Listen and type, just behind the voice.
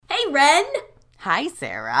Ren. Hi,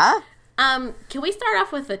 Sarah. Can we start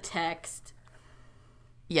off with a text?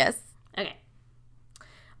 Yes. Okay.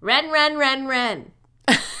 Ren.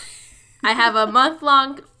 I have a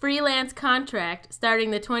month-long freelance contract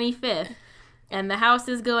starting the 25th, and the house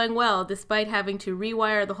is going well despite having to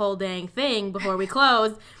rewire the whole dang thing before we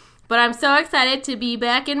close. But I'm so excited to be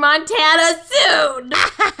back in Montana soon!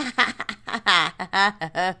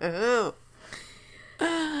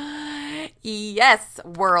 Yes,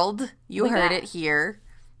 world. You heard it here.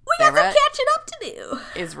 We got some catching up to do.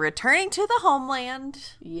 Is returning to the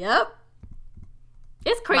homeland. Yep.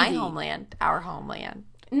 It's crazy. My homeland. Our homeland.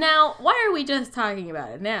 Now, why are we just talking about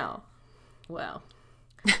it now? Well,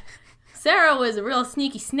 Sarah was a real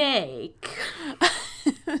sneaky snake.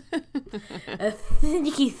 A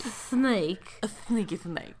sneaky snake. A sneaky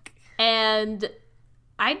snake. And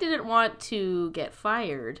I didn't want to get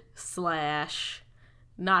fired /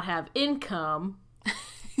 not have income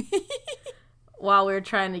while we were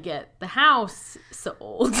trying to get the house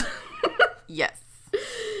sold. Yes.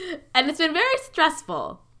 And it's been very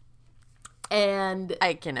stressful. And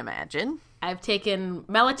I can imagine. I've taken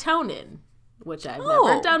melatonin, which I've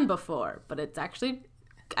never done before. But it's actually,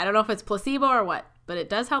 I don't know if it's placebo or what, but it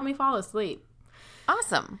does help me fall asleep.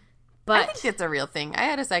 Awesome. But I think it's a real thing. I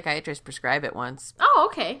had a psychiatrist prescribe it once. Oh,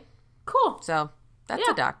 okay. Cool. So that's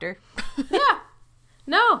a doctor. Yeah.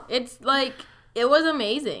 No, it's like, it was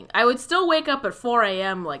amazing. I would still wake up at 4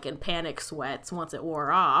 a.m. like in panic sweats once it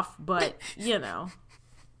wore off, but, you know.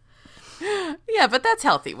 Yeah, but that's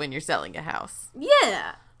healthy when you're selling a house.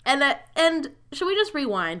 Yeah. And should we just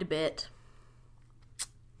rewind a bit?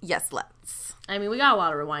 Yes, let's. I mean, we got a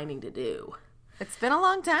lot of rewinding to do. It's been a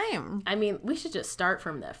long time. I mean, we should just start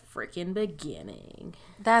from the freaking beginning.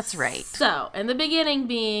 That's right. So, in the beginning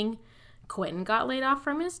being, Quentin got laid off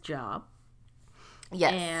from his job.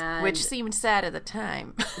 Yes, which seemed sad at the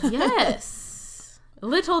time. Yes.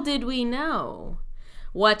 Little did we know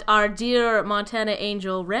what our dear Montana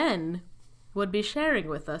Angel Ren would be sharing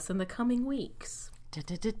with us in the coming weeks.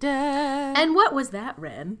 Da-da-da-da. And what was that,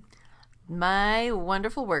 Ren? My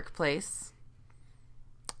wonderful workplace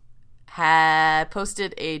had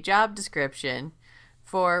posted a job description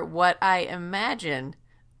for what I imagine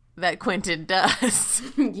that Quentin does.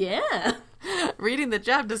 Yeah. Reading the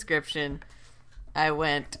job description, I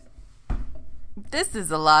went, this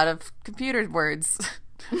is a lot of computer words.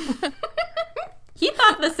 He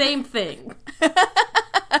thought the same thing.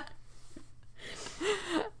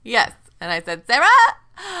 Yes. And I said, Sarah,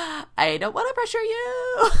 I don't want to pressure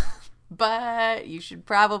you, but you should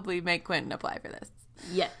probably make Quentin apply for this.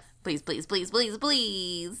 Yes. Please, please, please, please,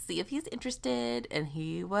 please. See if he's interested. And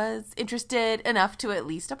he was interested enough to at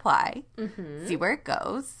least apply. Mm-hmm. See where it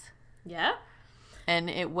goes. Yeah. And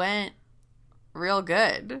it went real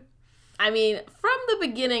good. I mean, from the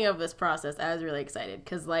beginning of this process, I was really excited.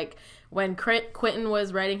 Because, like, when Quentin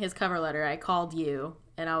was writing his cover letter, I called you.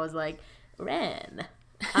 And I was like, Ren,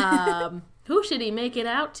 who should he make it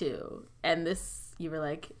out to? And you were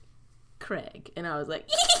like, Craig. And I was like,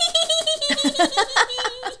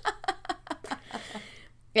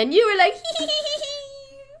 and you were like,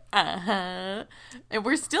 uh-huh. And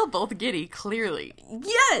we're still both giddy, clearly.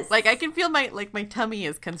 Yes. Like, I can feel my tummy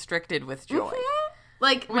is constricted with joy. Mm-hmm.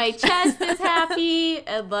 Like, my chest is happy,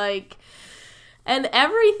 and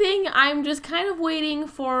everything, I'm just kind of waiting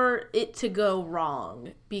for it to go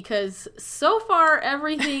wrong. Because so far,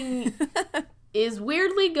 everything is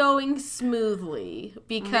weirdly going smoothly.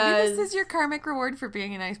 Because maybe this is your karmic reward for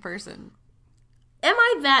being a nice person. Am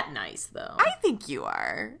I that nice, though? I think you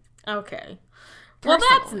are. Okay. Personally.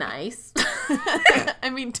 Well, that's nice. I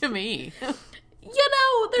mean, to me. You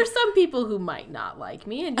know, there's some people who might not like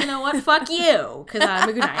me, and you know what? Fuck you, because I'm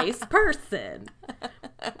a nice person.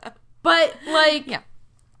 But, like, yeah.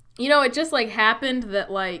 You know, it just, like, happened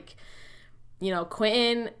that, like, you know,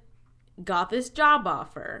 Quentin got this job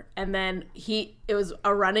offer, and then it was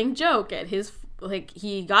a running joke at his, like,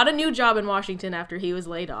 he got a new job in Washington after he was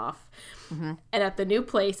laid off. Mm-hmm. And at the new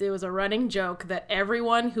place, it was a running joke that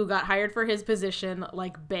everyone who got hired for his position,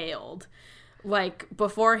 like, bailed. Like,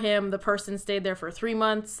 before him, the person stayed there for 3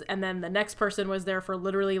 months, and then the next person was there for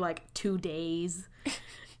literally, like, 2 days.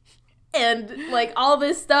 And, like, all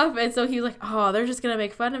this stuff. And so he's like, oh, they're just going to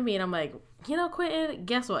make fun of me. And I'm like, you know, Quentin,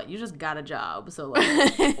 guess what? You just got a job. So,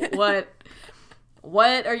 like,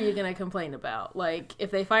 what are you going to complain about? Like,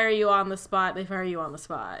 if they fire you on the spot, they fire you on the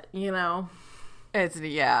spot, you know?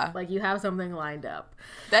 Yeah. Like, you have something lined up.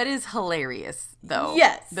 That is hilarious, though.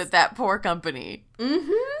 Yes. That poor company.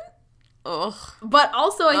 Mm-hmm. Ugh. But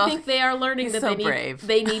also, I think they are learning that so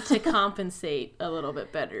they need to compensate a little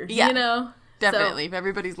bit better. Yeah. You know? Definitely. If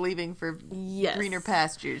everybody's leaving for Yes. greener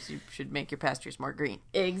pastures, you should make your pastures more green.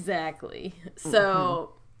 Exactly.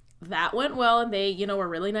 So that went well, and they, were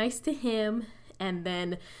really nice to him. And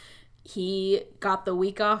then he got the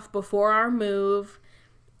week off before our move.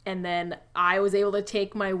 And then I was able to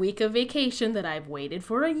take my week of vacation that I've waited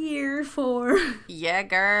for a year for. Yeah,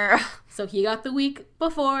 girl. So he got the week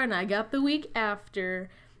before, and I got the week after.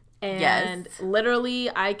 And literally,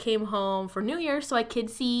 I came home for New Year's so I could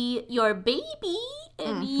see your baby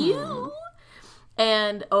and you.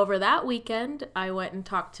 And over that weekend, I went and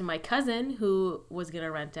talked to my cousin who was going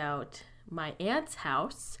to rent out my aunt's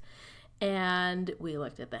house. And we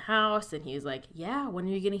looked at the house, and he was like, yeah, when are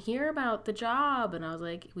you going to hear about the job? And I was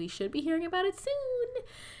like, we should be hearing about it soon.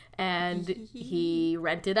 And he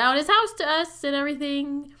rented out his house to us and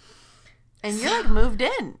everything. And you're like moved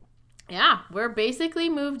in. Yeah, we're basically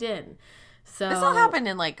moved in. So this all happened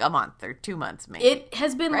in like a month or 2 months, maybe. It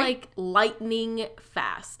has been right? like lightning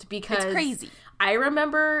fast because it's crazy. I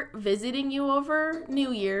remember visiting you over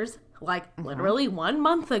New Year's like literally 1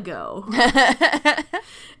 month ago.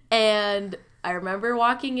 And I remember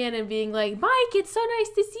walking in and being like, Mike, it's so nice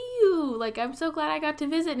to see you. Like, I'm so glad I got to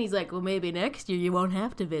visit. And he's like, well, maybe next year you won't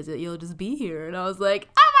have to visit. You'll just be here. And I was like,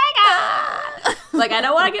 oh my God. Like, I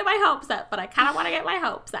don't want to get my hopes up, but I kind of want to get my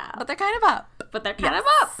hopes up. But they're kind of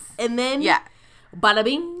up. And then, bada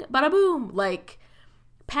bing, bada boom. Like,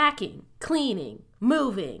 packing, cleaning,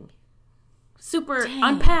 moving,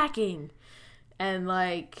 unpacking. And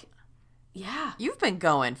like, yeah. You've been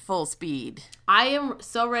going full speed. I am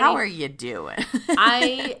so ready. How are you doing?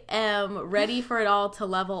 I am ready for it all to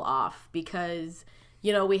level off because,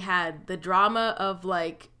 we had the drama of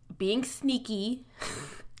like being sneaky.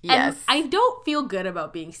 Yes. And I don't feel good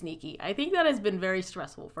about being sneaky. I think that has been very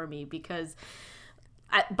stressful for me because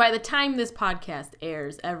by the time this podcast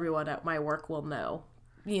airs, everyone at my work will know.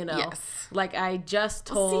 Yes. Like I just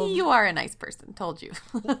told. See, you are a nice person. Told you.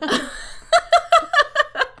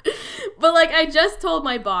 But like I just told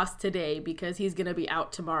my boss today because he's going to be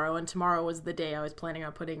out tomorrow, and tomorrow was the day I was planning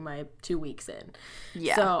on putting my 2 weeks in.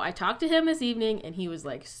 Yeah. So I talked to him this evening, and he was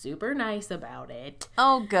like super nice about it.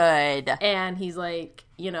 Oh, good. And he's like,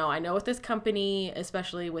 I know with this company,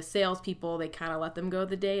 especially with salespeople, they kind of let them go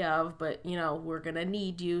the day of, but we're going to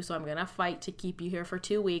need you. So I'm going to fight to keep you here for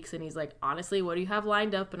 2 weeks. And he's like, honestly, what do you have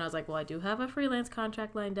lined up? And I was like, well, I do have a freelance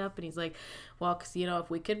contract lined up. And he's like, well, cause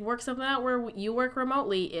if we could work something out where you work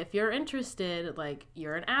remotely, if you're interested, like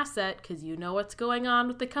you're an asset because you know what's going on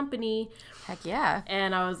with the company. Heck yeah.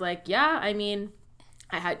 And I was like, yeah, I mean,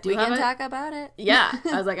 we can talk about it. Yeah.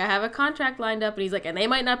 I was like, I have a contract lined up. And he's like, and they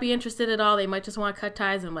might not be interested at all. They might just want to cut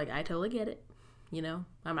ties. And I'm like, I totally get it.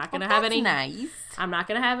 I'm not going to have any. Nice. I'm not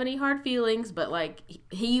going to have any hard feelings. But like,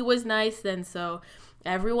 he was nice then. So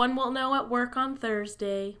everyone will know at work on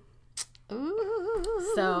Thursday.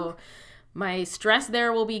 Ooh. So my stress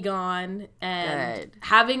there will be gone. And Good.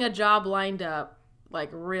 having a job lined up like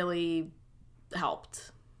really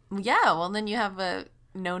helped. Yeah. Well, then you have a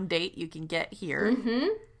known date you can get here. Mm-hmm.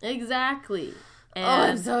 Exactly. And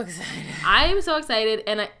I'm so excited. I am so excited.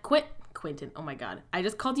 And Quentin. Oh my God. I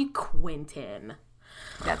just called you Quentin.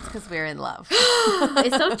 That's because we're in love.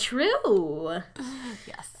 It's so true.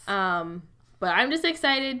 Yes. But I'm just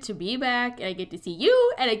excited to be back, and I get to see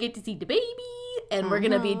you, and I get to see the baby, and we're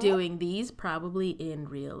gonna be doing these probably in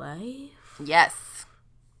real life. Yes.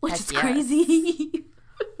 Which is crazy.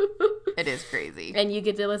 It is crazy. And you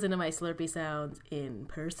get to listen to my Slurpee sounds in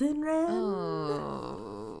person, right?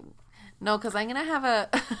 Oh. No, because I'm going to have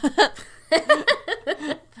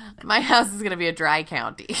my house is going to be a dry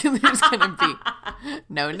county. There's going to be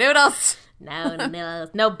no noodles. No noodles.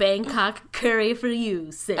 No Bangkok curry for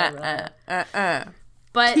you, Sarah.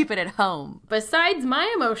 But keep it at home. Besides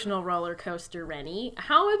my emotional roller coaster, Rennie,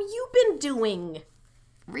 how have you been doing?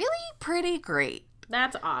 Really pretty great.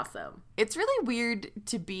 That's awesome. It's really weird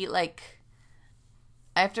to be like,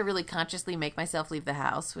 I have to really consciously make myself leave the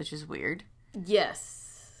house, which is weird.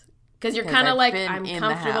 Yes. Because you're kind of like, I'm in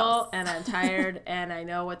comfortable and I'm tired and I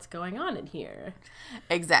know what's going on in here.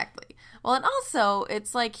 Exactly. Well, and also,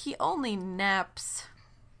 it's like he only naps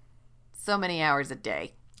so many hours a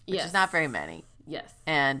day, which is not very many. Yes.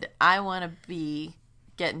 And I want to be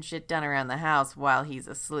getting shit done around the house while he's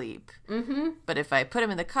asleep. Mm-hmm. But if I put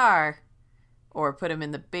him in the car or put him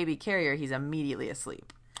in the baby carrier, he's immediately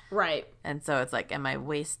asleep. Right. And so it's like, am I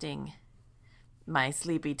wasting my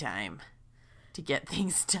sleepy time to get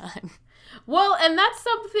things done? Well, and that's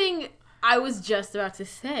something I was just about to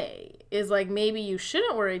say, is like maybe you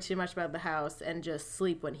shouldn't worry too much about the house and just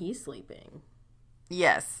sleep when he's sleeping.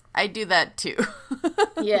 Yes, I do that too.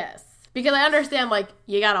 Yes. Because I understand, like,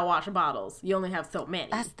 you gotta wash bottles. You only have so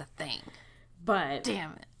many. That's the thing. But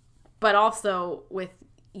Damn it. But also with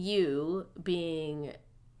you being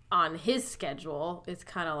on his schedule, it's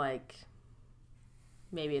kind of like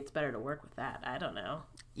maybe it's better to work with that. I don't know.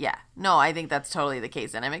 Yeah. No, I think that's totally the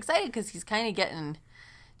case. And I'm excited because he's kind of getting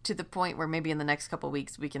to the point where maybe in the next couple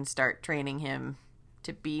weeks we can start training him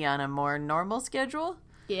to be on a more normal schedule.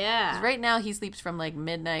 Yeah. 'Cause right now he sleeps from like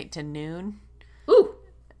midnight to noon. Ooh.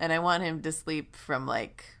 And I want him to sleep from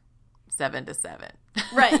like 7 to 7.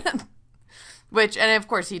 Right. Which, and of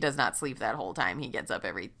course he does not sleep that whole time. He gets up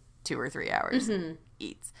every 2 or 3 hours and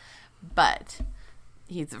eats. But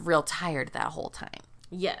he's real tired that whole time.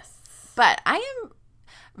 Yes. But I am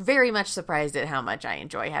very much surprised at how much I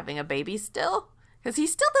enjoy having a baby still. Because he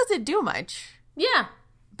still doesn't do much. Yeah.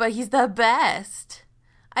 But he's the best.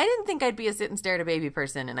 I didn't think I'd be a sit and stare at a baby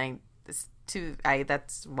person. And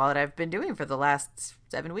that's what I've been doing for the last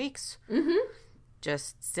 7 weeks. Mm-hmm.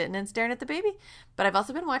 Just sitting and staring at the baby. But I've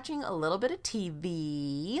also been watching a little bit of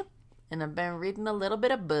TV. And I've been reading a little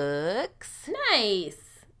bit of books. Nice.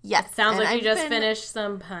 Yes. Sounds and like you I've just been- finished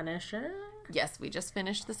some Punisher. Yes, we just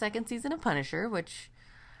finished the 2nd season of Punisher, which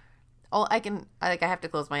I have to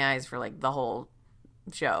close my eyes for like the whole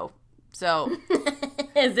show. So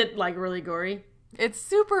Is it like really gory? it's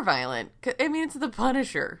super violent. I mean, it's the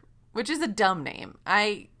Punisher, which is a dumb name.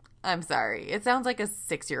 I'm sorry. It sounds like a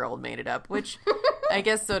 6-year-old made it up, which I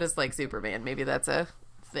guess so does like Superman. Maybe that's a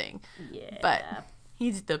thing. Yeah. But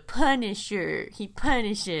he's the Punisher. He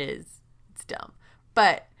punishes. It's dumb.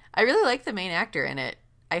 But I really like the main actor in it.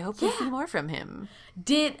 I hope we see more from him.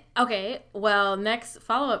 Well, next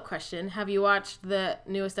follow-up question. Have you watched the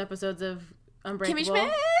newest episodes of Unbreakable? Kimmy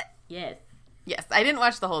Schmidt? Yes. Yes, I didn't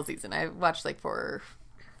watch the whole season. I watched like 4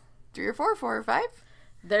 or 5.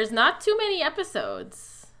 There's not too many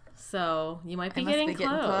episodes, so you might be, I must getting, be getting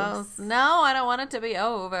close. close. No, I don't want it to be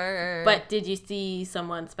over. But did you see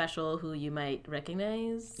someone special who you might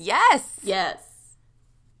recognize? yes, Yes.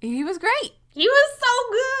 he was great. He was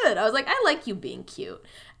so good. I was like, I like you being cute.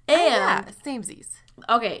 And, Yeah, samesies.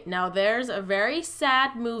 okay, now there's a very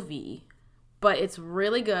sad movie, but it's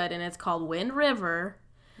really good, and it's called Wind River.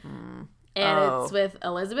 And it's with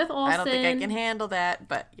Elizabeth Olsen. I don't think I can handle that,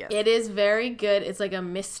 but yes. It is very good. It's like a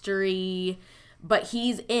mystery, but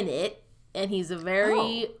he's in it, and he's a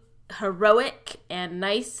very heroic and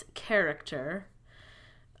nice character.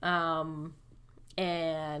 And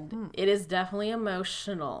it is definitely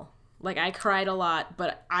emotional. Like, I cried a lot,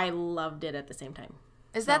 but I loved it at the same time.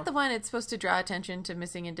 Is that the one it's supposed to draw attention to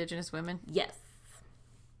missing Indigenous women? Yes.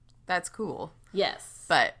 That's cool. Yes.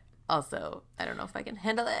 But also, I don't know if I can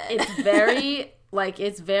handle it. It's very,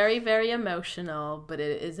 it's very, very emotional, but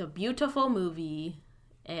it is a beautiful movie,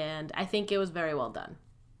 and I think it was very well done.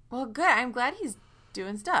 Well, good. I'm glad he's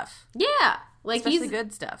doing stuff. Yeah. Like, Especially he's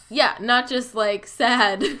good stuff. Yeah, not just like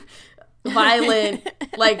sad, violent,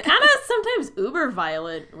 like kind of sometimes uber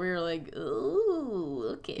violent. Where you're like, ooh,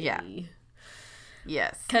 okay. Yeah.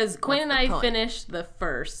 Yes. Because Quinn and What's the I point? finished the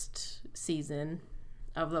first season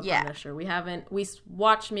of The Yeah. Punisher. We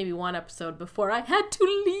watched maybe one episode before I had to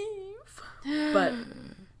leave. But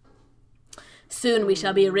soon we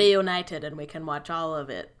shall be reunited and we can watch all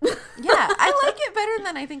of it. Yeah, I like it better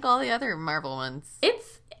than I think all the other Marvel ones.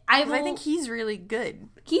 I think he's really good.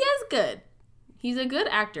 He is good. He's a good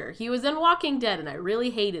actor. He was in Walking Dead, and I really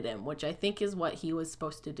hated him, which I think is what he was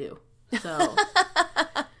supposed to do. So,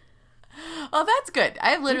 Oh, that's good.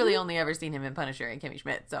 I've literally only ever seen him in Punisher and Kimmy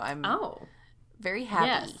Schmidt, so I'm very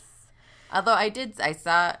happy. yes. Although I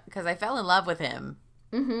saw, because I fell in love with him.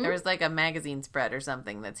 Mm-hmm. There was like a magazine spread or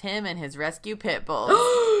something that's him and his rescue pit bulls.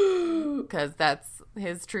 Because that's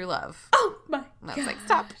his true love. Oh my And I was god. like,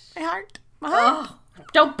 stop, my heart. Oh,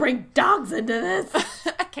 don't bring dogs into this.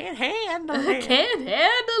 I can't handle I it. can't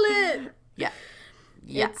handle it. Yeah.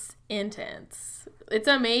 Yeah. It's intense. It's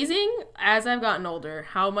amazing as I've gotten older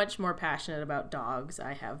how much more passionate about dogs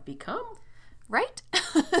I have become. Right?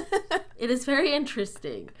 It is very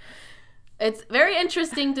interesting. It's very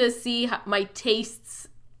interesting to see my tastes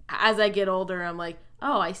as I get older. I'm like,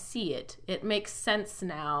 oh, I see it. It makes sense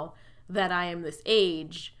now that I am this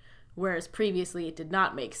age, whereas previously it did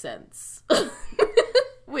not make sense.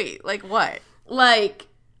 Wait, like what? Like,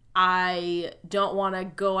 I don't want to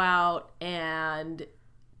go out and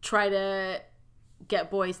try to get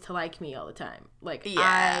boys to like me all the time. Like,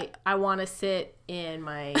 Yeah. I want to sit in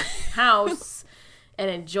my house and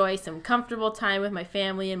enjoy some comfortable time with my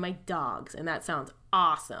family and my dogs, and that sounds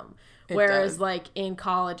awesome. It Whereas, does. like, in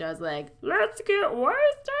college, I was like, let's get wasted.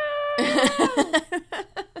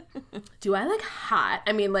 Do I look hot?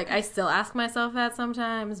 I mean, like, I still ask myself that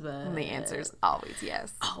sometimes, but And the answer is always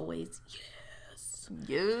yes. always yes.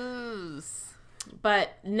 Yes.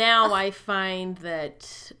 But now I find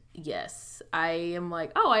that, yes, I am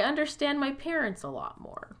like, oh, I understand my parents a lot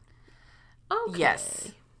more. Okay.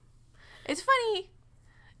 Yes. It's funny.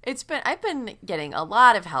 I've been getting a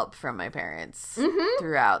lot of help from my parents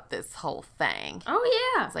throughout this whole thing.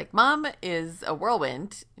 Oh, yeah. It's like, Mom is a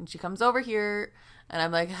whirlwind, and she comes over here, and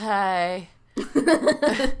I'm like, hi.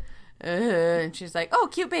 And she's like, oh,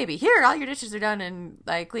 cute baby. Here, all your dishes are done, and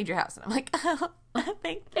I cleaned your house. And I'm like, oh,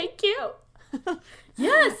 Thank you.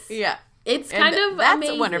 Yes. Yeah. It's kind of that's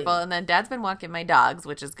amazing. wonderful. And then Dad's been walking my dogs,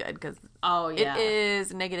 which is good, because Oh, yeah. it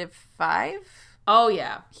is -5 Oh,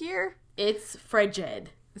 yeah. here. It's frigid.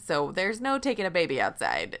 So there's no taking a baby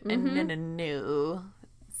outside. And no.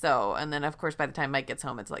 So, and then, of course, by the time Mike gets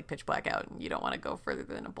home, it's like pitch black out, and you don't want to go further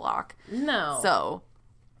than a block. No. So,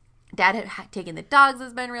 Dad taking the dogs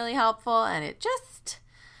has been really helpful, and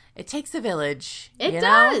it takes a village. It you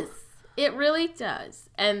does. know? It really does.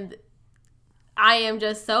 And I am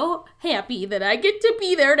just so happy that I get to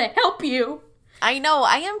be there to help you. I know,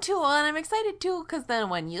 I am too, and I'm excited too, because then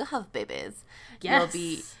when you have babies, you'll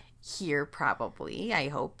be here probably, I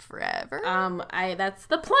hope, forever. That's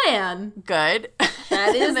the plan. Good.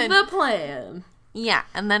 That is the plan. Yeah,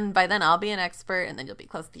 and then by then I'll be an expert, and then you'll be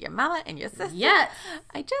close to your mama and your sister. Yes.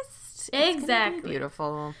 It's Exactly. gonna be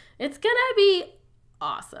beautiful. It's gonna be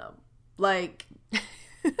awesome. Like,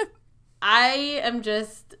 I am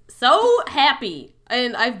just so happy.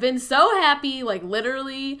 And I've been so happy, like,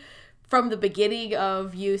 literally from the beginning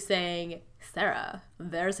of you saying, Sarah,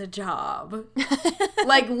 there's a job.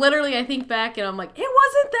 Like, literally, I think back and I'm like, it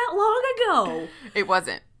wasn't that long ago. It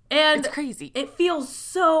wasn't. And it's crazy. It feels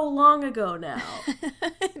so long ago now.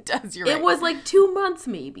 It does, you're right. It was like 2 months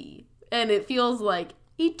maybe. And it feels like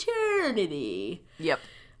eternity. Yep.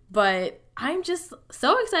 But I'm just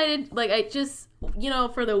so excited. Like, I just,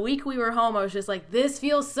 for the week we were home, I was just like, this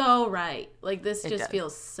feels so right. Like, this just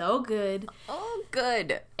feels so good. Oh,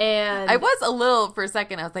 good. And I was a little, for a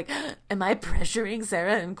second, I was like, am I pressuring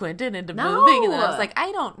Sarah and Quentin into moving? And then I was like,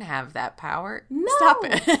 I don't have that power. No. Stop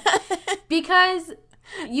it. Because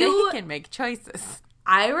they can make choices.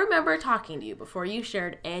 I remember talking to you before you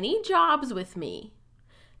shared any jobs with me.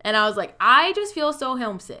 And I was like, I just feel so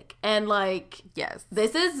homesick. And like, yes,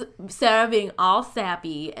 this is Sarah being all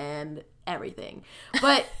sappy and everything.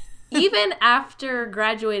 But even after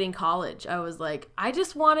graduating college, I was like, I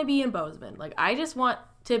just want to be in Bozeman. Like, I just want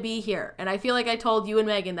to be here. And I feel like I told you and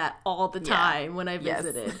Megan that all the time when I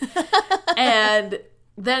visited. And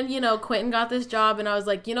then, Quentin got this job and I was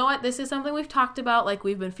like, you know what? This is something we've talked about. Like,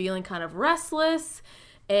 we've been feeling kind of restless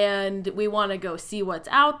and we want to go see what's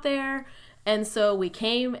out there. And so we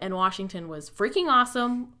came, and Washington was freaking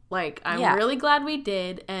awesome. Like, I'm really glad we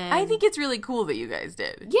did. And I think it's really cool that you guys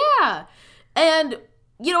did. Yeah. And,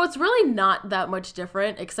 it's really not that much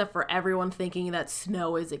different, except for everyone thinking that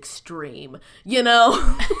snow is extreme,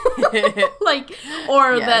 Like,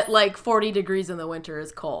 or that, like, 40 degrees in the winter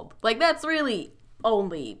is cold. Like, that's really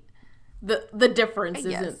only the difference,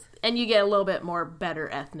 isn't? And you get a little bit more better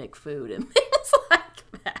ethnic food and things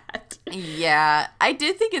like that. Yeah, I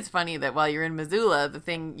did think it's funny that while you're in Missoula, the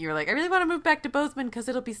thing you're like, I really want to move back to Bozeman because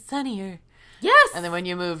it'll be sunnier. Yes. And then when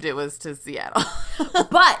you moved, it was to Seattle.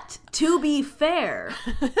 But to be fair,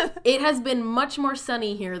 it has been much more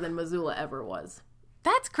sunny here than Missoula ever was.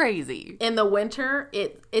 That's crazy. In the winter,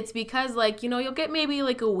 it's because, like, you'll get maybe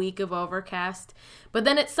like a week of overcast, but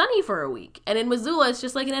then it's sunny for a week. And in Missoula, it's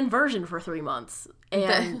just like an inversion for 3 months.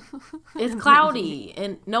 And it's cloudy,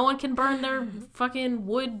 and no one can burn their fucking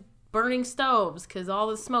wood burning stoves because all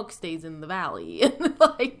the smoke stays in the valley. And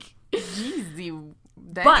like, Jeezy.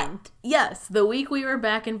 Dang. But yes, the week we were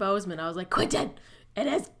back in Bozeman, I was like, Quentin, it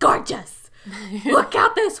is gorgeous. Look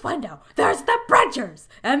out this window. There's the Bridgers,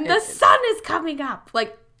 and the sun is coming up.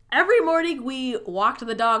 Like, every morning we walked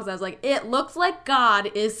the dogs, I was like, it looks like God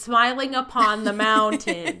is smiling upon the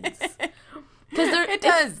mountains. Because it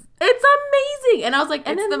does. It's amazing. And I was like,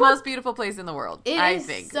 and it's the most beautiful place in the world, I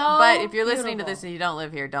think. But if you're listening to this and you don't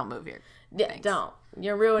live here, don't move here. Yeah, Thanks. don't.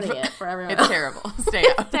 You're ruining it for everyone. It's terrible. Stay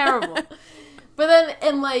out. It's terrible. But then,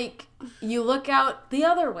 and like, you look out the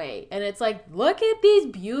other way, and it's like, look at these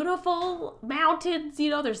beautiful mountains.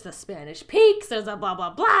 There's the Spanish Peaks. There's a blah,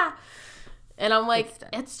 blah, blah. And I'm like,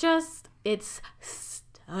 it's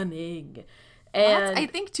stunning. And I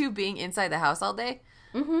think, too, being inside the house all day,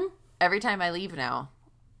 every time I leave now,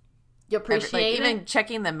 you appreciate it. Even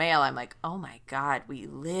checking the mail, I'm like, oh my God, we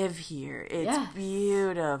live here. It's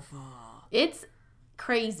beautiful. It's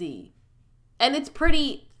crazy. And it's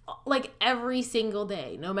pretty, like, every single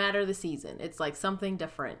day, no matter the season. It's like something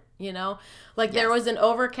different, Like, there was an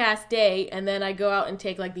overcast day, and then I go out and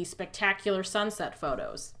take, like, these spectacular sunset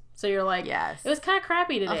photos. So you're like, Yes. it was kind of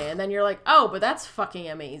crappy today. And then you're like, oh, but that's fucking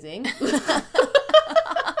amazing.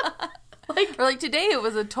 Or like today it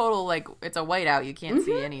was a total, like, it's a whiteout. You can't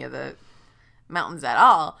see any of the mountains at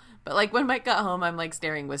all. But like when Mike got home, I'm like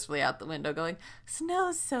staring wistfully out the window going,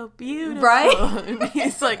 snow's so beautiful. Right? And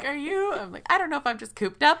he's like, are you? I'm like, I don't know if I'm just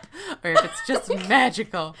cooped up or if it's just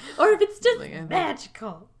magical. Or if it's just Like,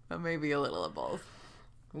 magical. But maybe a little of both.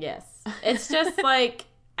 Yes. It's just like,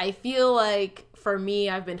 I feel like for me,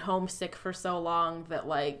 I've been homesick for so long that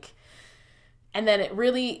like, and then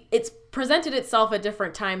it's presented itself at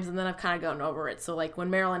different times and then I've kind of gotten over it. So like when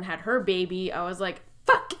Marilyn had her baby, I was like,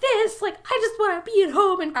 fuck this. Like, I just want to be at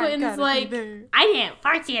home. And Quentin's like, I didn't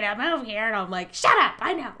force you to move here. And I'm like, shut up.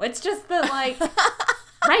 I know. It's just that like,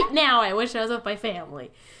 right now I wish I was with my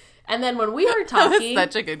family. And then when we were talking. That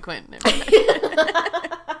was such a good Quentin.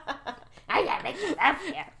 I gotta make you laugh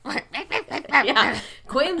here. Yeah.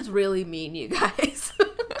 Quentin's really mean, you guys.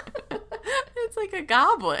 It's like a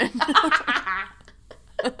goblin.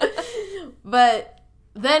 But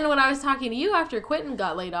then when I was talking to you after Quentin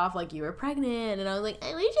got laid off, like, you were pregnant, and I was like,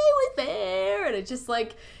 I wish I was there. And it just,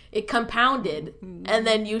 like, it compounded. And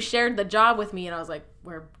then you shared the job with me, and I was like,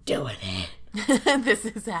 we're doing it. This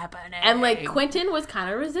is happening. And, like, Quentin was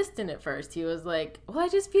kind of resistant at first. He was like, well, I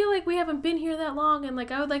just feel like we haven't been here that long, and,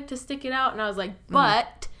 like, I would like to stick it out. And I was like,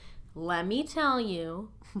 but let me tell you,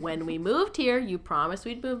 when we moved here, you promised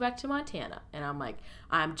we'd move back to Montana. And I'm like,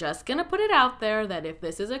 I'm just going to put it out there that if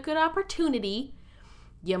this is a good opportunity,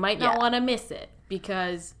 you might not want to miss it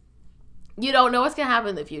because you don't know what's going to happen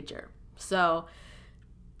in the future. So,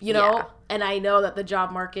 you know, and I know that the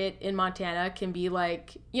job market in Montana can be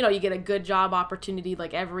like, you know, you get a good job opportunity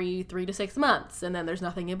like every 3 to 6 months and then there's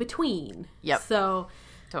nothing in between. Yep. So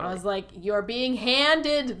Totally. I was like, you're being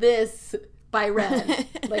handed this by Ren.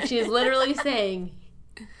 Like she's literally saying,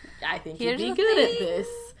 I think Here's you'd the be good at thing. this.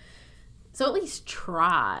 So at least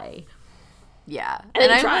try. Yeah.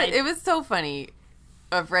 And And tried. it was so funny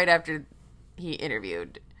of right after he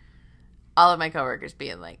interviewed, all of my coworkers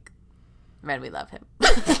being like, man, we love him.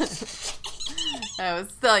 I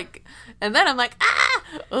was like, and then I'm like,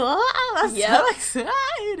 I'm so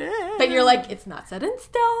excited. But you're like, it's not set in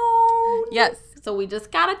stone. Yes. So we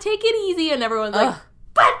just gotta take it easy. And everyone's like, Ugh.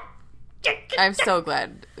 but. I'm so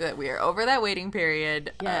glad that we are over that waiting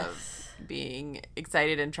period Yes. of being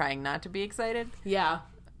excited and trying not to be excited. Yeah.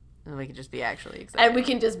 And we can just be actually excited. And we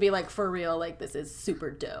can just be like, for real, like, this is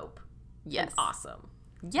super dope. Yes. And awesome.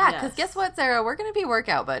 Yeah, because Yes. guess what, Sarah? We're going to be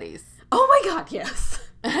workout buddies. Oh my God, yes.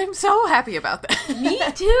 I'm so happy about that. Me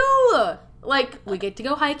too. Like, we get to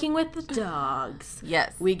go hiking with the dogs.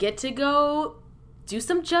 Yes. We get to go do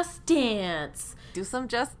some Just Dance. Do some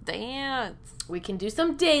Just Dance. We can do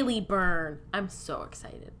some Daily Burn. I'm so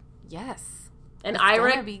excited. Yes. And It's gonna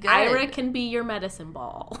Ira, be good. Ira can be your medicine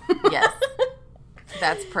ball. Yes.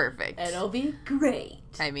 That's perfect. It'll be great.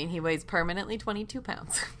 I mean, he weighs permanently 22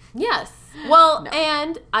 pounds. Yes. Well, No.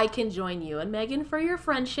 and I can join you and Megan for your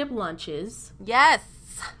friendship lunches. Yes.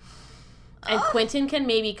 And Quentin can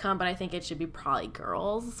maybe come, but I think it should be probably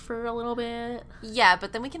girls for a little bit. Yeah,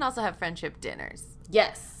 but then we can also have friendship dinners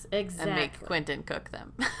Yes, exactly. and make Quentin cook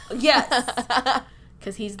them. Yes.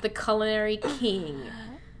 Because he's the culinary king.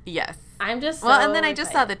 Yes. I'm just Well, so and then I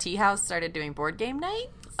just saw excited. the Tea House started doing board game night.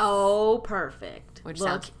 Oh, perfect. Which Look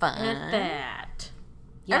sounds fun. at that.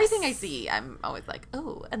 Yes. Everything I see, I'm always like,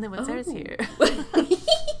 oh, and then when Sarah's Oh. here,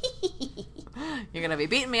 you're going to be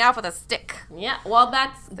beating me off with a stick. Yeah, well,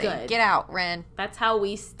 that's Say, good. get out, Ren. That's how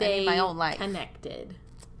we stay my own life. connected.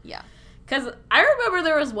 Yeah. Because I remember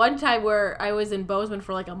there was one time where I was in Bozeman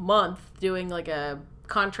for like a month doing like a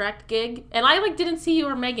contract gig, and I like didn't see you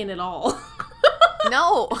or Megan at all.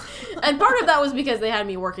 No. And part of that was because they had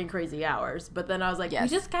me working crazy hours, but then I was like, Yes.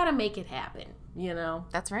 we just gotta make it happen, you know?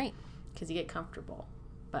 That's right. Because you get comfortable.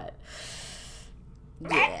 But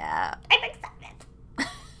Yeah. I'm excited.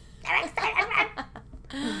 I'm excited.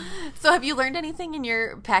 So have you learned anything in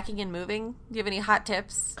your packing and moving? Do you have any hot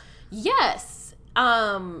tips? Yes.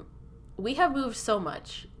 We have moved so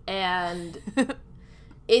much, and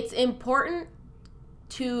it's important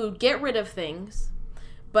to get rid of things,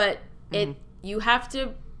 but you have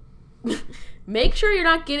to make sure you're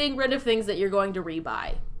not getting rid of things that you're going to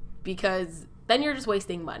rebuy, because then you're just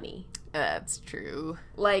wasting money. That's true.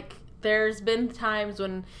 Like, there's been times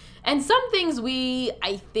when, and some things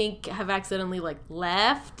I think, have accidentally, like,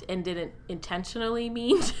 left and didn't intentionally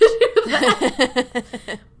mean to do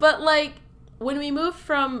that. But, like, when we moved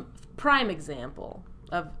from, prime example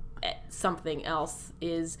of something else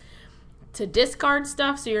is to discard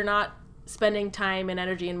stuff so you're not spending time and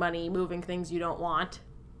energy and money moving things you don't want.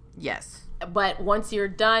 Yes. But once you're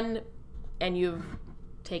done and you've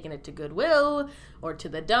taking it to Goodwill or to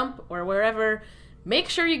the dump or wherever, make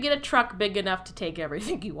sure you get a truck big enough to take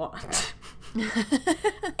everything you want.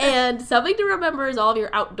 And something to remember is all of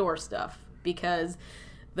your outdoor stuff, because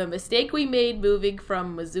the mistake we made moving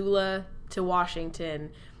from Missoula to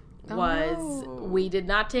Washington was we did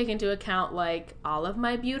not take into account, like, all of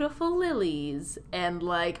my beautiful lilies and,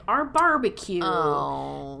 like, our barbecue.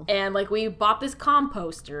 And, like, we bought this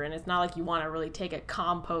composter, and it's not like you want to really take a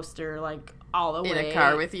composter, like, all the way. In a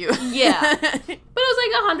car with you. Yeah. But it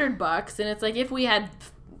was, like, $100, and it's like, if we had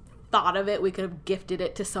thought of it, we could have gifted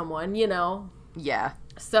it to someone, you know? Yeah.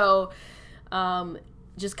 So,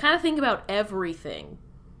 just kind of think about everything.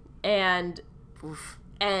 And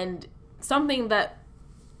something that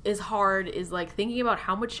is hard is, like, thinking about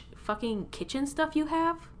how much fucking kitchen stuff you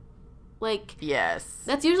have. Like, yes,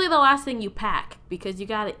 that's usually the last thing you pack because you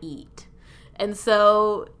gotta eat. And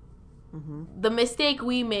so the mistake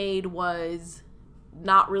we made was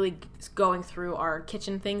not really going through our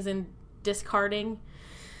kitchen things and discarding.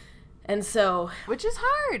 And so, which is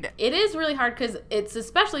hard. It is really hard, because it's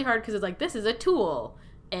especially hard because it's like, this is a tool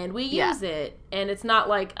and we use it, and it's not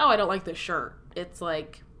like, oh, I don't like this shirt. It's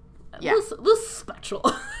like, this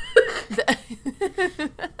spatula.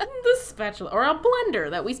 This spatula. Or a blender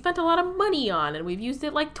that we spent a lot of money on, and we've used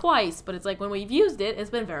it like twice, but it's like, when we've used it, it's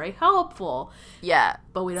been very helpful. Yeah.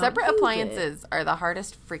 But we don't Separate use appliances are the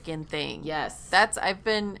hardest freaking thing. Yes.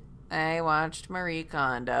 I watched Marie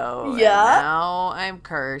Kondo. Yeah. And now I'm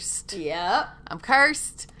cursed. Yeah. I'm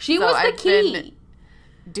cursed. She was the key. Been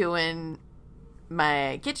doing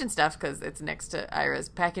my kitchen stuff because it's next to Ira's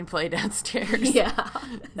pack and play downstairs. Yeah.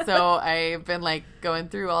 So I've been, like, going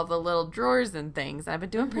through all the little drawers and things. I've been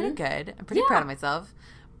doing pretty good. I'm pretty proud of myself.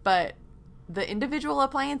 But the individual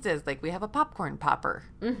appliances, like, we have a popcorn popper.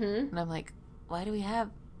 And I'm like, why do we have...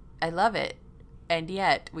 I love it. And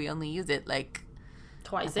yet we only use it, like...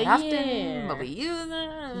 twice a often, year. but we use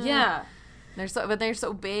it. Yeah. They're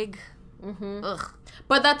so big. Ugh.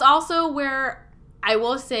 But that's also where I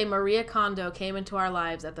will say Maria Kondo came into our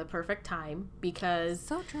lives at the perfect time, because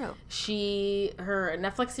So true. her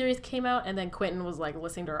Netflix series came out, and then Quentin was, like,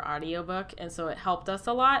 listening to her audiobook, and so it helped us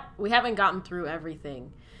a lot. We haven't gotten through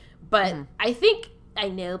everything, but I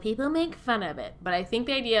know people make fun of it, but I think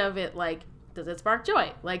the idea of it, like, does it spark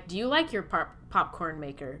joy? Like, do you like your popcorn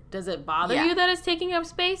maker? Does it bother you that it's taking up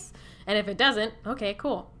space? And if it doesn't, okay,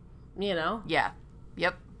 cool. You know? Yeah.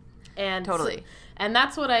 Yep. And totally. And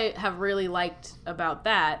that's what I have really liked about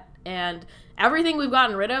that. And everything we've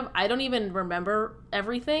gotten rid of, I don't even remember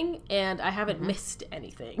everything, and I haven't missed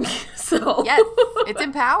anything. So yes, it's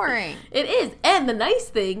empowering. It is. And the nice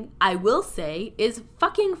thing, I will say, is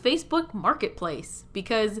fucking Facebook Marketplace,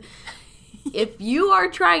 because if you are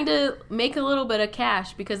trying to make a little bit of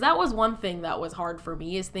cash, because that was one thing that was hard for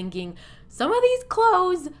me, is thinking, some of these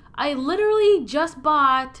clothes I literally just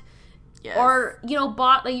bought, or, you know,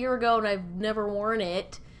 bought a year ago and I've never worn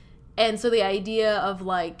it. And so the idea of,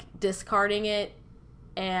 like, discarding it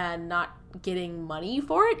and not getting money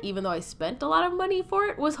for it, even though I spent a lot of money for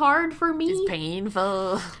it, was hard for me. It's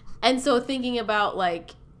painful. And so thinking about,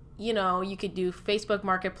 like, you know, you could do Facebook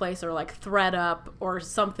Marketplace or, like, ThreadUp or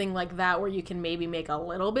something like that, where you can maybe make a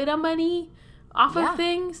little bit of money off of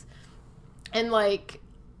things. And, like,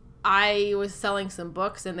 I was selling some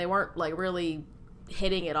books, and they weren't, like, really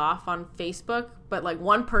hitting it off on Facebook, but, like,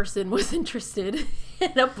 one person was interested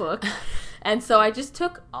in a book, and so I just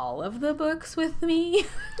took all of the books with me.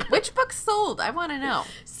 Which books sold? I want to know.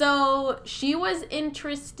 So she was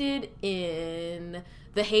interested in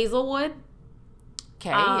The Hazelwood. Okay,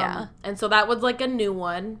 yeah. And so that was, like, a new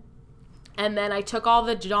one. And then I took all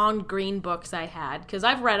the John Green books I had, because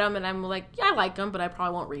I've read them, and I'm like, yeah, I like them, but I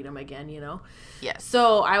probably won't read them again, you know? Yes.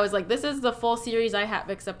 So I was like, this is the full series I have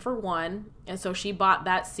except for one. And so she bought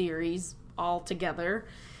that series all together.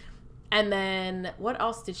 And then what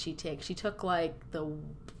else did she take? She took, like, the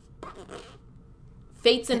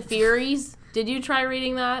Fates and Furies. Did you try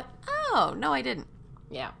reading that? Oh, no, I didn't.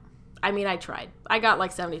 Yeah. I mean, I tried. I got,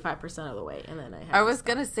 like, 75% of the way, and then I was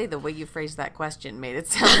going to say, the way you phrased that question made it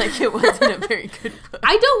sound like it wasn't a very good book.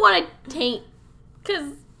 I don't want to taint,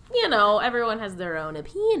 because, you know, everyone has their own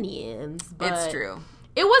opinions. But it's true.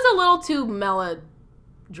 It was a little too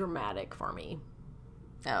melodramatic for me.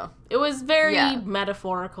 Oh. It was very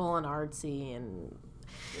metaphorical and artsy, and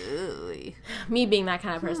Ooh. me being that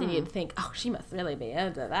kind of person, you'd think, oh, she must really be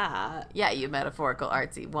into that. Yeah, you metaphorical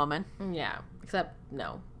artsy woman. Yeah, except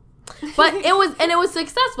no. But it was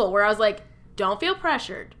successful, where I was like, don't feel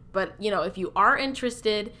pressured. But, you know, if you are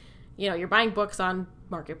interested, you know, you're buying books on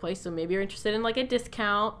Marketplace, so maybe you're interested in, like, a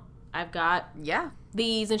discount. I've got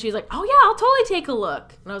these. And she's like, oh, yeah, I'll totally take a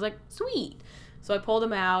look. And I was like, sweet. So I pulled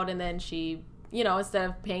them out, and then she, instead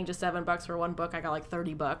of paying just $7 for one book, I got like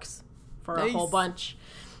 $30 for a whole bunch.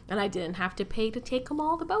 And I didn't have to pay to take them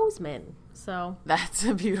all to Bozeman. So that's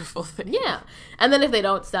a beautiful thing. Yeah. And then if they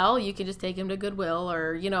don't sell, you can just take them to Goodwill,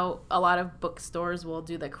 or, a lot of bookstores will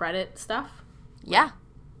do the credit stuff. Yeah.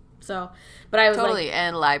 So, but I was totally.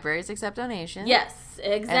 And libraries accept donations. Yes,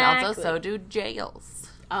 exactly. And also so do jails.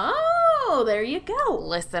 Oh, there you go.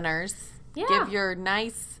 Listeners, yeah. Give your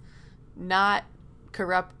nice, not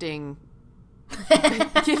corrupting,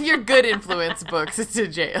 give your good influence books to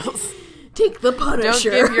jails. Take the Punisher.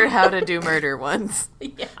 Don't give your how to do murder ones.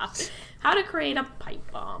 Yeah. How to create a pipe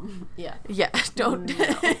bomb. Yeah. Yeah, don't.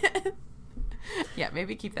 No. Yeah,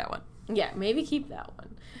 maybe keep that one. Yeah, maybe keep that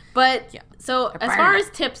one. But, so as far as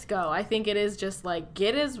tips go, I think it is just like,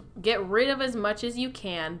 get rid of as much as you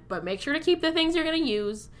can, but make sure to keep the things you're going to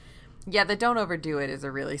use. Yeah, the don't overdo it is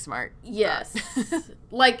a really smart Yes.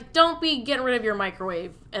 Like, don't be getting rid of your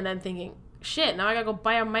microwave and then thinking, shit, now I gotta go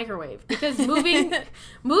buy a microwave. Because moving's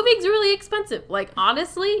really expensive. Like,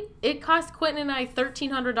 honestly, it cost Quentin and I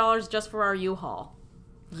 $1,300 just for our U-Haul.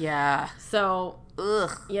 Yeah. So,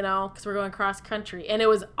 because we're going cross country. And it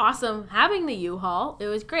was awesome having the U-Haul. It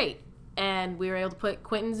was great. And we were able to put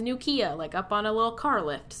Quentin's new Kia, like, up on a little car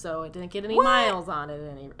lift, so it didn't get any miles on it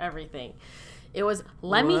and everything. It was,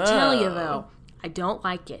 let me tell you, though, I don't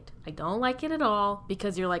like it. I don't like it at all,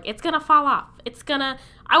 because you're like, it's going to fall off.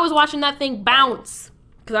 I was watching that thing bounce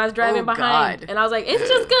because I was driving behind. God. And I was like, it's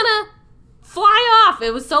just going to fly off.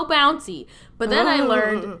 It was so bouncy. But then I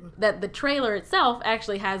learned that the trailer itself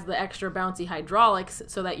actually has the extra bouncy hydraulics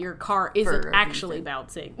so that your car isn't actually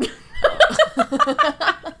bouncing.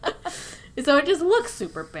 So it just looks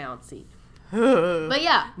super bouncy. But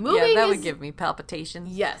yeah, moving that would give me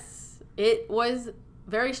palpitations. Yes. It was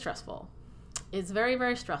very stressful. It's very,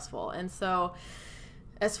 very stressful. And so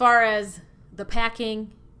as far as the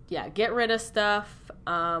packing, get rid of stuff.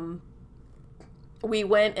 We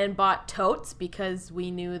went and bought totes because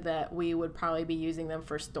we knew that we would probably be using them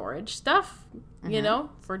for storage stuff,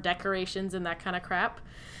 for decorations and that kind of crap.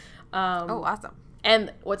 Awesome.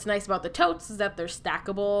 And what's nice about the totes is that they're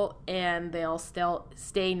stackable and they'll still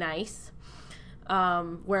stay nice.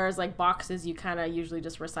 Whereas like boxes, you kind of usually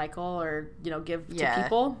just recycle or, give to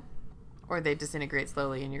people. Or they disintegrate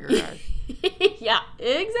slowly in your garage. Yeah,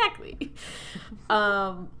 exactly.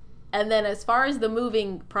 And then as far as the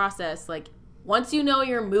moving process, like once you know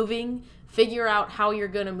you're moving, figure out how you're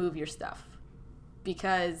going to move your stuff.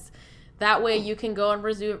 Because that way you can go and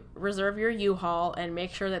reserve your U-Haul and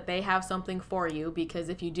make sure that they have something for you. Because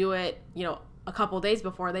if you do it, a couple days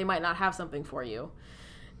before, they might not have something for you.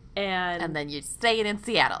 And then you're staying in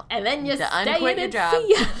Seattle. And then you unquit your job.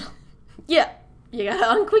 Seattle. Yeah. You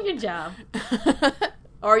gotta unquit your job.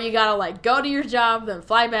 Or you gotta like go to your job, then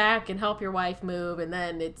fly back and help your wife move, and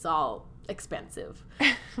then it's all expensive.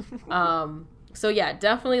 So yeah,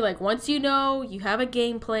 definitely like once you know you have a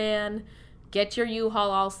game plan, get your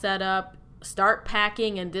U-Haul all set up, start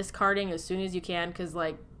packing and discarding as soon as you can, because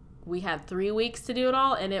like we had 3 weeks to do it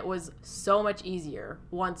all, and it was so much easier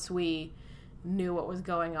once we knew what was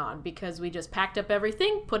going on, because we just packed up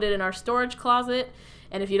everything, put it in our storage closet.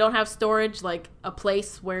 And if you don't have storage, like a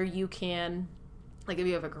place where you can, like if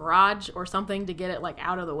you have a garage or something to get it like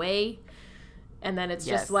out of the way, and then it's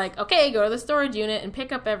just like, okay, go to the storage unit and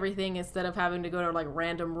pick up everything instead of having to go to like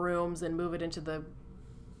random rooms and move it into the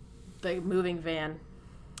moving van.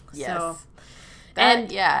 Yes. So,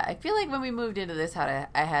 I feel like when we moved into this house,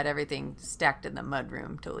 I had everything stacked in the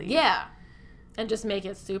mudroom to leave. Yeah. And just make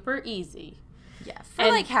it super easy. Yeah, for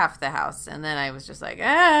like half the house, and then I was just like,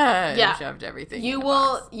 and shoved everything. You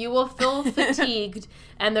will feel fatigued,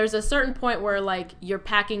 and there's a certain point where like you're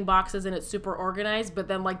packing boxes and it's super organized, but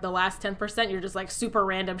then like the last 10% you're just like super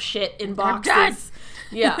random shit in boxes.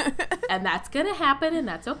 Yeah, and that's gonna happen, and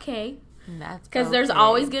that's okay. Because there's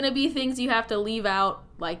always gonna be things you have to leave out,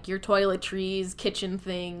 like your toiletries, kitchen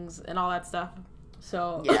things, and all that stuff.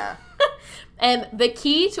 So yeah. And the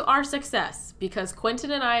key to our success, because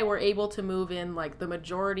Quentin and I were able to move in like the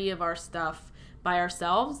majority of our stuff by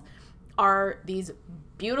ourselves, are these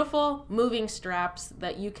beautiful moving straps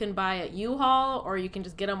that you can buy at U-Haul, or you can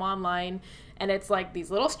just get them online. And it's like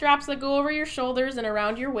these little straps that go over your shoulders and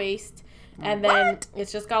around your waist. And then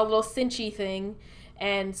it's just got a little cinchy thing.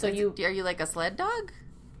 And so are you like a sled dog?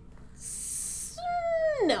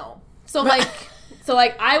 No. So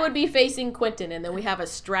like I would be facing Quentin, and then we have a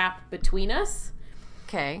strap between us.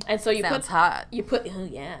 Okay. And so you Sounds hot. You put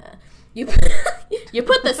you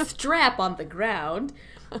put the strap on the ground,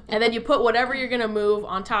 and then you put whatever you're gonna move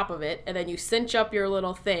on top of it, and then you cinch up your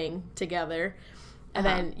little thing together, and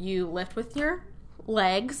then you lift with your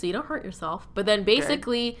legs so you don't hurt yourself. But then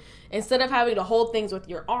basically, instead of having to hold things with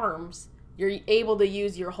your arms, you're able to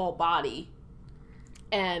use your whole body.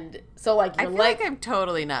 And so, like, your I feel like I'm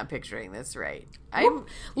totally not picturing this right.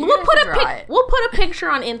 We'll put a picture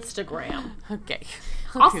on Instagram. Okay.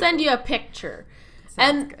 I'll send you a picture.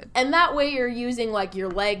 Sounds good. And that way you're using, like, your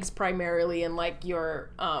legs primarily and, like,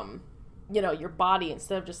 your, your body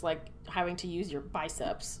instead of just, like, having to use your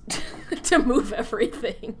biceps to move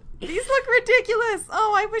everything. These look ridiculous.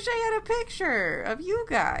 Oh, I wish I had a picture of you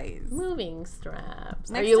guys. Moving straps.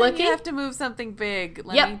 Next Are you time looking? you have to move something big,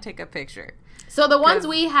 let me take a picture. So the ones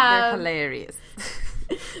we have... They're hilarious.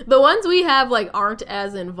 The ones we have, like, aren't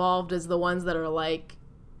as involved as the ones that are, like,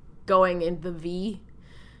 going in the V.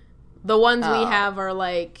 The ones we have are,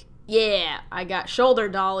 like, yeah, I got shoulder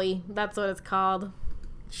dolly. That's what it's called.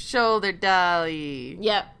 Shoulder dolly.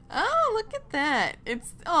 Yep. Oh, look at that.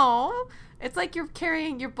 It's like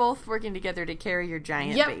you're both working together to carry your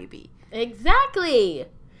giant baby. Exactly.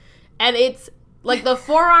 And it's like the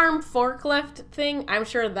forearm forklift thing. I'm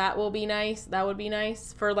sure that will be nice. That would be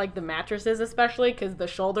nice for like the mattresses, especially because the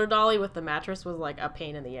shoulder dolly with the mattress was like a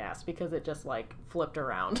pain in the ass because it just like flipped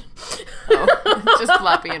around. It's just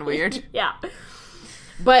floppy and weird. Yeah.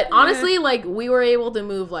 But honestly, like, we were able to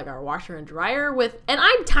move, like, our washer and dryer with... And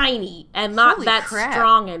I'm tiny and not Holy that crap.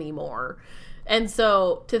 strong anymore. And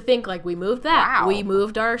so, to think, like, we moved that. Wow. We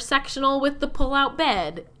moved our sectional with the pull-out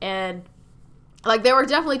bed. And, like, there were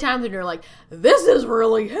definitely times when you're like, this is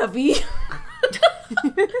really heavy.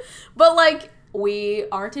 But, like, we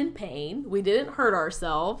aren't in pain. We didn't hurt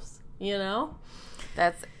ourselves, you know?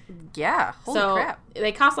 That's... Yeah. Holy crap.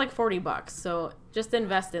 They cost, like, $40. So, just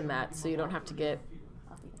invest in that so you don't have to get...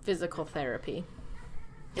 physical therapy.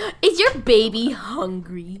 Is your baby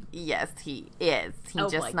hungry? Yes, he is. He Oh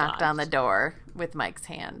just my knocked gosh. on the door with Mike's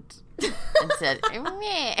hand and said,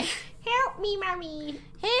 "Meh. Help me, mommy.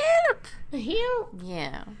 Help." Help.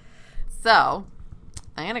 Yeah. So,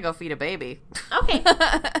 I'm going to go feed a baby. Okay.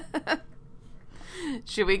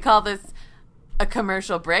 Should we call this a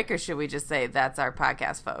commercial break or should we just say that's our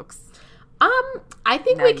podcast, folks? I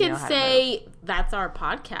think Now we you can know how to say that's our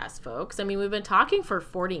podcast, folks. I mean, we've been talking for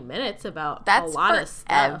 40 minutes about a lot of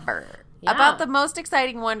stuff. Forever. Yeah. About the most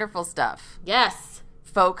exciting, wonderful stuff. Yes.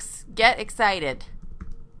 Folks, get excited.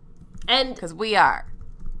 And Because we are.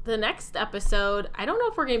 the next episode, I don't know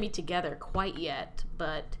if we're going to be together quite yet,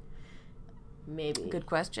 but maybe. Good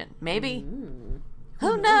question. Maybe. Who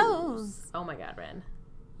Who knows? Oh my God, Ren.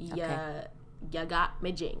 Okay. You got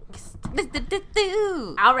me jinxed.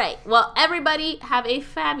 Do. All right. Well, everybody have a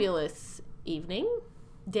fabulous evening,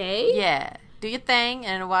 day. Yeah. Do your thing.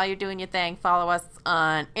 And while you're doing your thing, follow us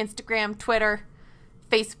on Instagram, Twitter,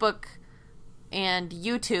 Facebook, and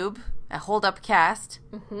YouTube at Hold Up Cast.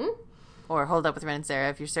 Mm-hmm. Or Hold Up with Ren and Sarah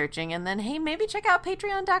if you're searching. And then, hey, maybe check out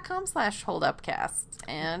patreon.com/holdupcast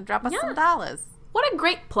and drop us some dollars. What a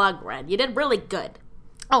great plug, Ren. You did really good.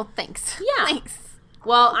 Oh, thanks. Yeah. Thanks.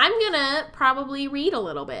 Well, I'm going to probably read a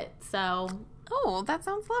little bit. So, Oh, that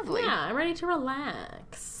sounds lovely. yeah, I'm ready to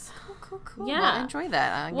relax. Cool. Yeah. Well, enjoy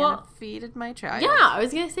that. I'm Well, going to feed my child. Yeah, I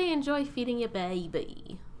was going to say enjoy feeding your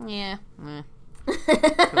baby. Yeah.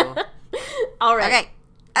 Cool. All right. Okay.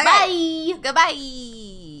 Bye. Goodbye.